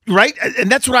 Right?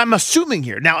 And that's what I'm assuming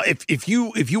here. Now, if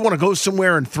you want to go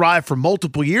somewhere and thrive for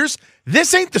multiple years,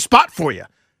 this ain't the spot for you.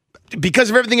 Because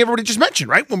of everything everybody just mentioned,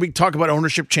 right? When we talk about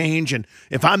ownership change, and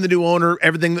if I'm the new owner,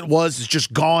 everything that was is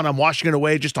just gone. I'm washing it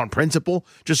away just on principle,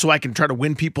 just so I can try to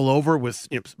win people over with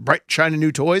bright, shiny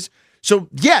new toys. So,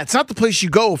 yeah, it's not the place you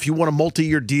go if you want a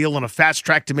multi-year deal and a fast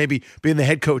track to maybe being the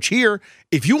head coach here.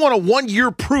 If you want a 1 year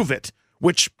prove it,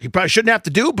 which he probably shouldn't have to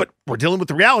do, but we're dealing with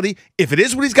the reality. If it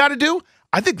is what he's got to do,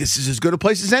 I think this is as good a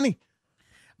place as any.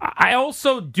 I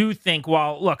also do think,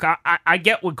 look, I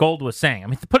get what Gold was saying. I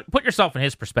mean, put yourself in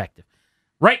his perspective.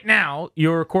 Right now,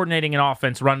 you're coordinating an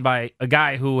offense run by a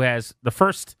guy who has the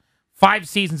first 5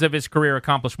 seasons of his career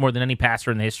accomplished more than any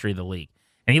passer in the history of the league.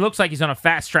 And he looks like he's on a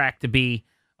fast track to be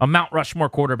a Mount Rushmore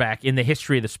quarterback in the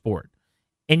history of the sport.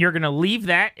 And you're going to leave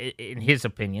that, in his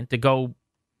opinion, to go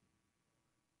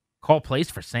call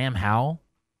plays for Sam Howell?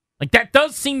 Like, that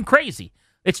does seem crazy.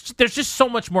 There's just so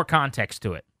much more context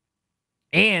to it.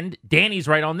 And Danny's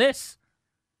right on this.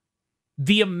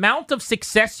 The amount of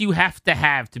success you have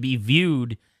to be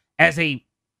viewed as a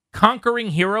conquering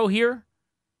hero here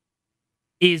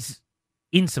is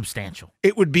insubstantial.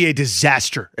 It would be a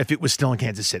disaster if it was still in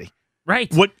Kansas City.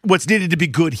 Right. What's needed to be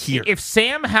good here? If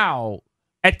Sam Howell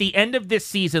at the end of this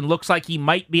season looks like he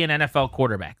might be an NFL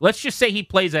quarterback, let's just say he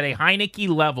plays at a Heineke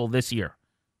level this year.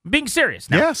 I'm being serious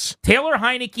now. Yes. Taylor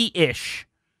Heineke-ish,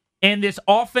 and this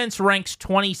offense ranks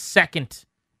 22nd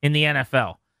in the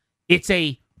NFL. It's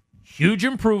a huge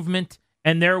improvement,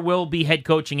 and there will be head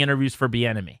coaching interviews for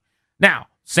Bieniemy. Now,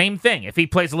 same thing. If he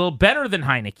plays a little better than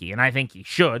Heineke, and I think he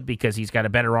should because he's got a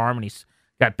better arm and he's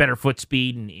got better foot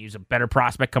speed and he's a better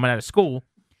prospect coming out of school,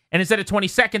 and instead of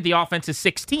 22nd, the offense is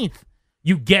 16th,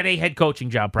 you get a head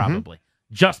coaching job probably,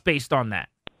 just based on that.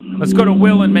 Let's go to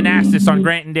Will in Manassas on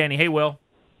Grant and Danny. Hey, Will.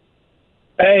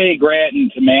 Hey, Grant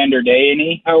and Commander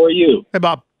Danny. How are you? Hey,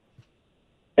 Bob.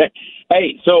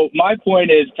 Hey, so my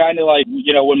point is kind of like,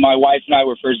 when my wife and I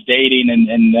were first dating and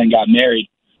then got married,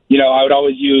 I would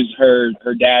always use her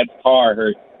dad's car.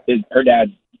 Her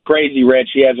dad's crazy rich.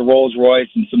 He has a Rolls Royce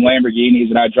and some Lamborghinis,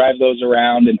 and I'd drive those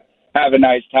around and have a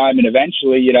nice time. And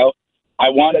eventually, I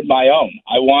wanted my own.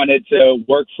 I wanted to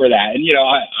work for that. And,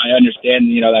 I understand,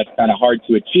 that's kind of hard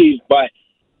to achieve, but,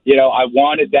 I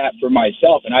wanted that for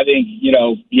myself. And I think,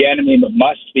 Bieniemy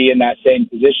must be in that same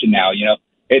position now.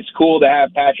 It's cool to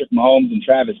have Patrick Mahomes and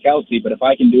Travis Kelce, but if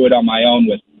I can do it on my own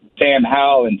with Sam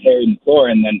Howell and Terry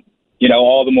McLaurin, then,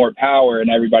 all the more power and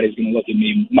everybody's going to look at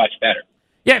me much better.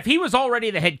 Yeah, if he was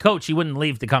already the head coach, he wouldn't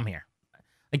leave to come here.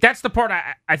 Like, that's the part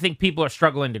I think people are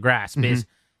struggling to grasp is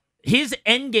his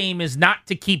end game is not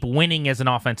to keep winning as an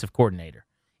offensive coordinator.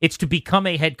 It's to become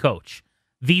a head coach.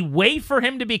 The way for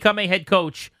him to become a head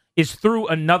coach is through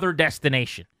another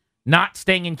destination, not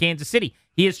staying in Kansas City.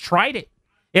 He has tried it.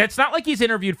 It's not like he's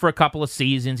interviewed for a couple of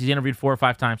seasons. He's interviewed 4 or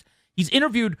 5 times. He's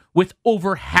interviewed with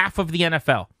over half of the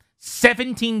NFL,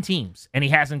 17 teams, and he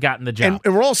hasn't gotten the job.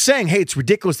 And we're all saying, hey, it's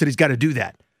ridiculous that he's got to do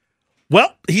that.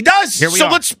 Well, he does. So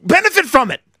let's benefit from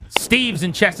it. Steve's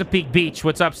in Chesapeake Beach.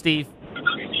 What's up, Steve?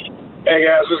 Hey,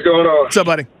 guys. What's going on? What's up,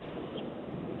 buddy?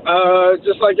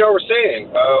 Just like y'all were saying,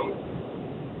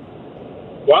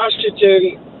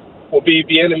 Washington will be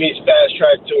Bieniemy's fast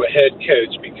track to a head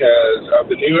coach because of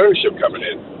the new ownership coming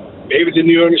in. Maybe the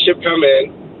new ownership come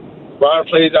in, Ron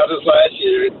plays out his last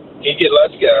year, he get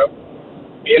let's go.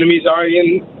 Bieniemy's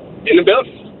already in the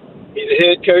building. He's a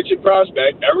head coach and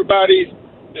prospect. Everybody's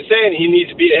been saying he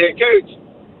needs to be a head coach.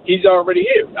 He's already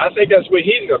here. I think that's what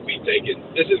he's going to be thinking.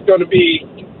 This is going to be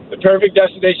the perfect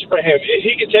destination for him. If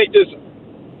he can take this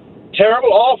terrible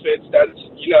offense that's,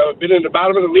 been in the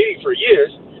bottom of the league for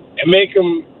years and make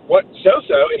them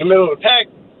so-so in the middle of the pack,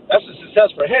 that's a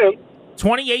success for him.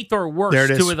 28th or worse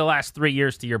 2 of the last 3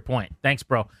 years, to your point. Thanks,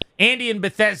 bro. Andy in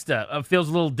Bethesda feels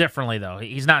a little differently, though.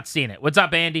 He's not seeing it. What's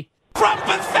up, Andy? From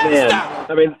Bethesda! Man,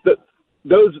 I mean,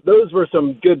 those were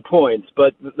some good points,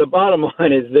 but the bottom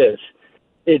line is this.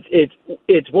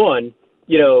 It's one,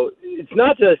 it's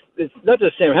not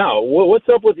just Sam Howell. What's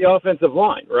up with the offensive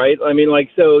line, right? I mean,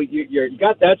 so you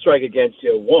got that strike against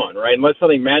you, one, right? Unless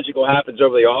something magical happens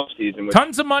over the offseason.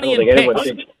 Tons of money in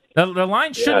picks. The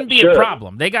line shouldn't be a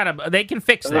problem. They can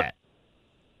fix that.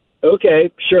 Okay,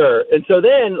 sure. And so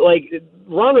then,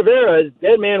 Ron Rivera is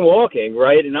dead man walking,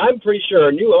 right? And I'm pretty sure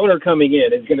a new owner coming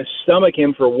in is going to stomach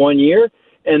him for 1 year,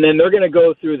 and then they're going to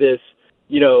go through this,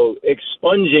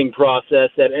 expunging process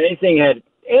that had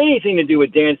anything to do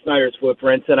with Dan Snyder's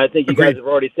footprints, and I think you guys have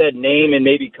already said name and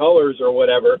maybe colors or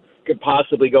whatever could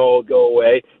possibly go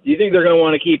away. Do you think they're going to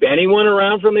want to keep anyone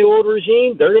around from the old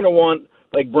regime? They're going to want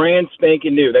brand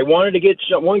spanking new. They wanted to get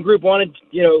one group wanted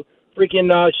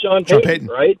freaking Sean Payton,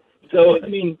 right? So I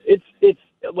mean, it's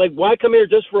why come here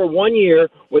just for 1 year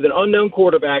with an unknown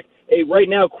quarterback, a right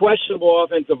now questionable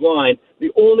offensive line? The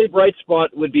only bright spot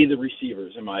would be the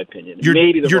receivers, in my opinion. You're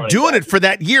doing it for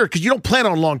that year because you don't plan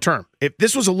on long term. If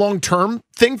this was a long term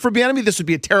thing for Bieniemy, this would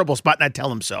be a terrible spot, and I'd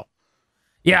tell him so.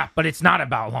 Yeah, but it's not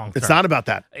about long term. It's not about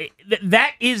that.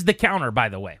 That is the counter, by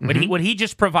the way. What he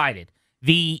just provided,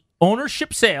 the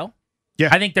ownership sale. Yeah,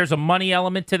 I think there's a money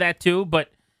element to that too, but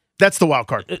that's the wild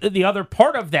card. The other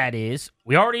part of that is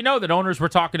we already know that owners were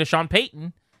talking to Sean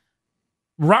Payton.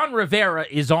 Ron Rivera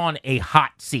is on a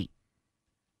hot seat.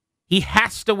 He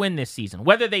has to win this season.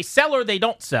 Whether they sell or they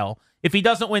don't sell, if he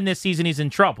doesn't win this season, he's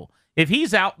in trouble. If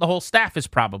he's out, the whole staff is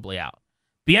probably out.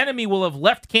 Bieniemy will have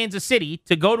left Kansas City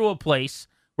to go to a place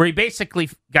where he basically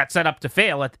got set up to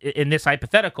fail in this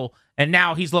hypothetical, and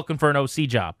now he's looking for an OC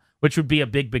job, which would be a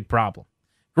big, big problem.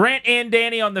 Grant and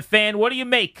Danny on the Fan, what do you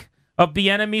make of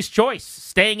Bieniemy's choice?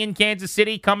 Staying in Kansas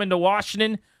City, coming to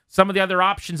Washington, some of the other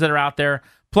options that are out there.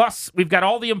 Plus, we've got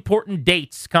all the important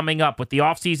dates coming up with the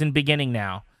offseason beginning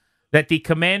now that the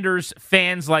Commanders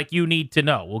fans like you need to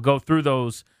know. We'll go through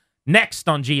those next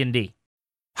on G&D.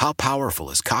 How powerful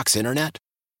is Cox Internet?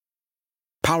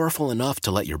 Powerful enough to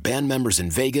let your band members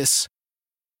in Vegas,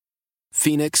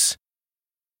 Phoenix,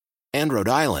 and Rhode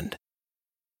Island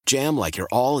jam like you're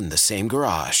all in the same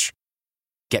garage.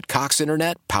 Get Cox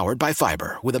Internet powered by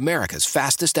fiber with America's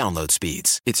fastest download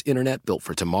speeds. It's internet built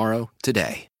for tomorrow,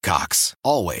 today. Cox,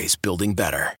 always building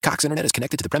better. Cox Internet is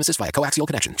connected to the premises via coaxial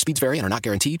connection. Speeds vary and are not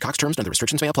guaranteed. Cox terms and other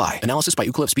restrictions may apply. Analysis by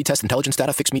Ookla Speed Test Intelligence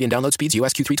Data. Fixed median download speeds.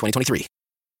 US Q3 2023.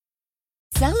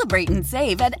 Celebrate and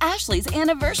save at Ashley's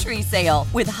Anniversary Sale.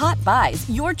 With Hot Buys,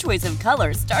 your choice of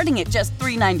colors starting at just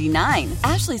 $3.99.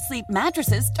 Ashley Sleep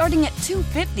mattresses starting at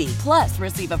 $2.50. Plus,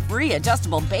 receive a free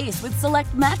adjustable base with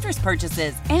select mattress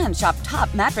purchases. And shop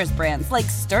top mattress brands like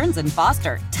Stearns &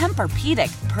 Foster,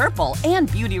 Tempur-Pedic, Purple, and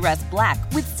Beautyrest Black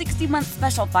with 60-month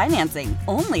special financing.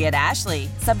 Only at Ashley.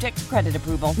 Subject to credit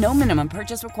approval. No minimum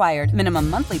purchase required. Minimum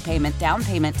monthly payment, down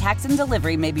payment, tax, and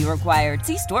delivery may be required.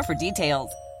 See store for details.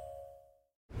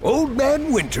 Old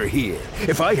Man Winter here.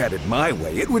 If I had it my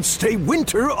way, it would stay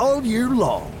winter all year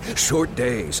long. Short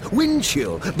days, wind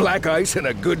chill, black ice, and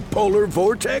a good polar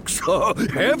vortex. Oh,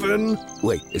 heaven.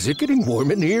 Wait, is it getting warm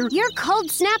in here? Your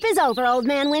cold snap is over, Old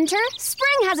Man Winter.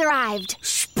 Spring has arrived.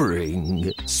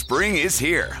 Spring. Spring is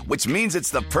here, which means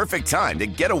it's the perfect time to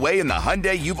get away in the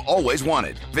Hyundai you've always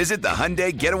wanted. Visit the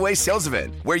Hyundai Getaway Sales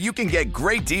Event, where you can get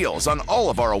great deals on all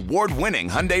of our award-winning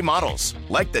Hyundai models,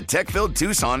 like the tech-filled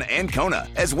Tucson and Kona,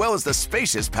 as well as the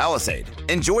spacious Palisade.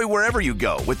 Enjoy wherever you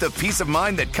go with the peace of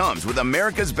mind that comes with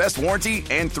America's best warranty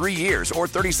and 3 years or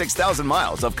 36,000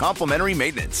 miles of complimentary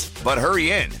maintenance. But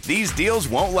hurry in, these deals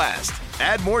won't last.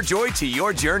 Add more joy to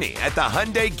your journey at the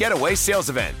Hyundai Getaway Sales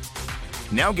Event.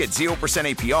 Now get 0%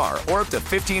 APR or up to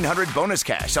 $1,500 bonus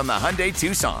cash on the Hyundai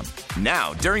Tucson.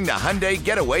 Now, during the Hyundai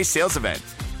Getaway Sales Event.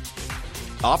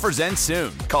 Offers end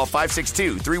soon. Call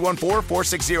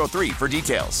 562-314-4603 for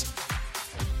details.